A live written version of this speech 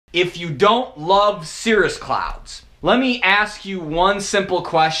If you don't love cirrus clouds, let me ask you one simple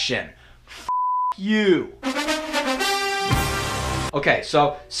question. F you. Okay,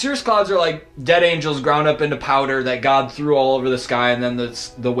 so cirrus clouds are like dead angels ground up into powder that God threw all over the sky and then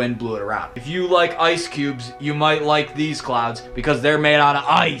the wind blew it around. If you like ice cubes, you might like these clouds because they're made out of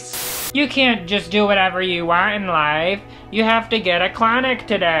ice. You can't just do whatever you want in life. You have to get a clinic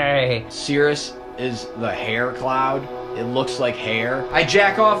today. Cirrus is the hair cloud. It looks like hair. I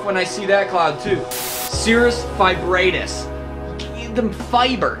jack off when I see that cloud too. Cirrus fibratus. Them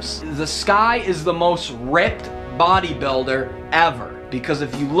fibers. The sky is the most ripped bodybuilder ever. Because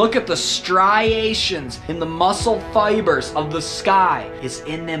if you look at the striations in the muscle fibers of the sky, it's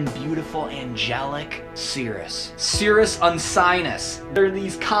in them beautiful angelic cirrus. Cirrus unsinus. There are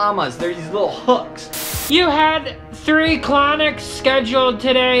these commas, there are these little hooks. You had 3 clinics scheduled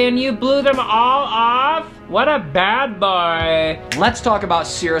today and you blew them all off? What a bad boy. Let's talk about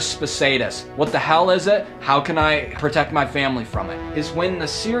Cirrus spiciatus. What the hell is it? How can I protect my family from it? It's when the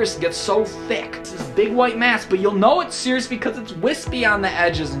cirrus gets so thick. It's this big white mass, but you'll know it's cirrus because it's wispy on the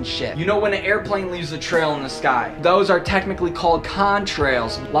edges and shit. You know when an airplane leaves a trail in the sky? Those are technically called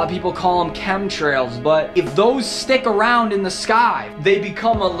contrails. A lot of people call them chemtrails, but if those stick around in the sky, they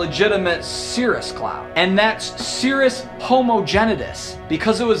become a legitimate cirrus cloud. And that's Cirrus homogenitus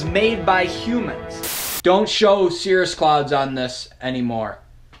because it was made by humans. Don't show cirrus clouds on this anymore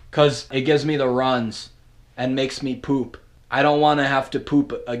because it gives me the runs and makes me poop. I don't want to have to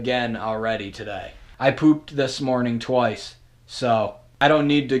poop again already today. I pooped this morning twice, so I don't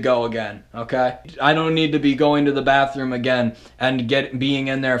need to go again, okay? I don't need to be going to the bathroom again and being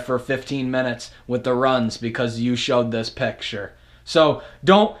in there for 15 minutes with the runs because you showed this picture. So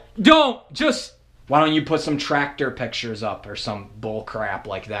why don't you put some tractor pictures up or some bull crap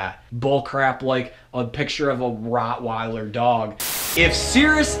like that? Bull crap like a picture of a Rottweiler dog. If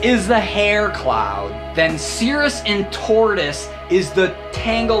Cirrus is the hair cloud, then Cirrus intortus is the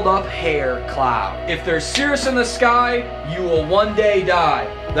tangled up hair cloud. If there's Cirrus in the sky, you will one day die.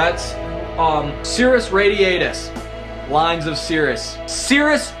 That's Cirrus radiatus. Lines of Cirrus.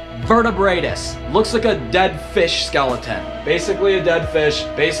 Cirrus vertebratus. Looks like a dead fish skeleton. Basically a dead fish,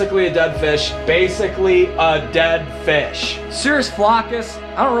 basically a dead fish, basically a dead fish. Cirrus flockus,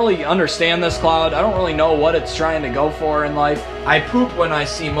 I don't really understand this cloud. I don't really know what it's trying to go for in life. I poop when I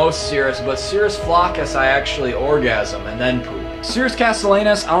see most Cirrus, but Cirrus flockus I actually orgasm and then poop. Cirrus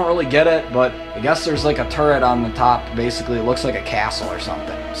castellanus, I don't really get it, but I guess there's like a turret on the top. Basically it looks like a castle or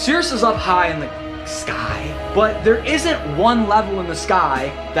something. Cirrus is up high in the sky, but there isn't one level in the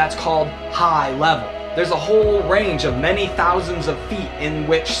sky that's called high level. There's a whole range of many thousands of feet in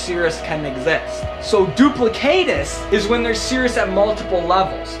which Cirrus can exist. So duplicatus is when there's Cirrus at multiple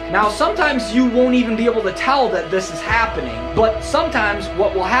levels. Now sometimes you won't even be able to tell that this is happening, but sometimes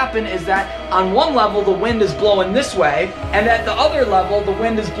what will happen is that on one level the wind is blowing this way, and at the other level the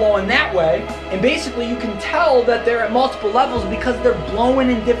wind is blowing that way, and basically you can tell that they're at multiple levels because they're blowing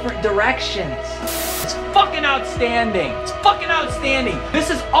in different directions. It's fucking outstanding. It's fucking outstanding.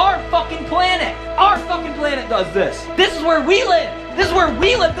 This is our fucking planet. Our fucking planet does this. This is where we live. This is where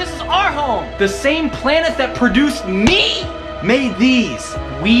we live. This is our home. The same planet that produced me made these.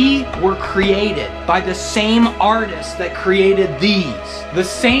 We were created by the same artist that created these. The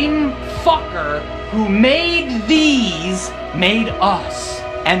same fucker who made these made us.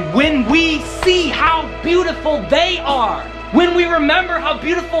 And when we see how beautiful they are, when we remember how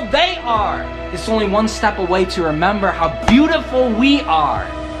beautiful they are, it's only one step away to remember how beautiful we are.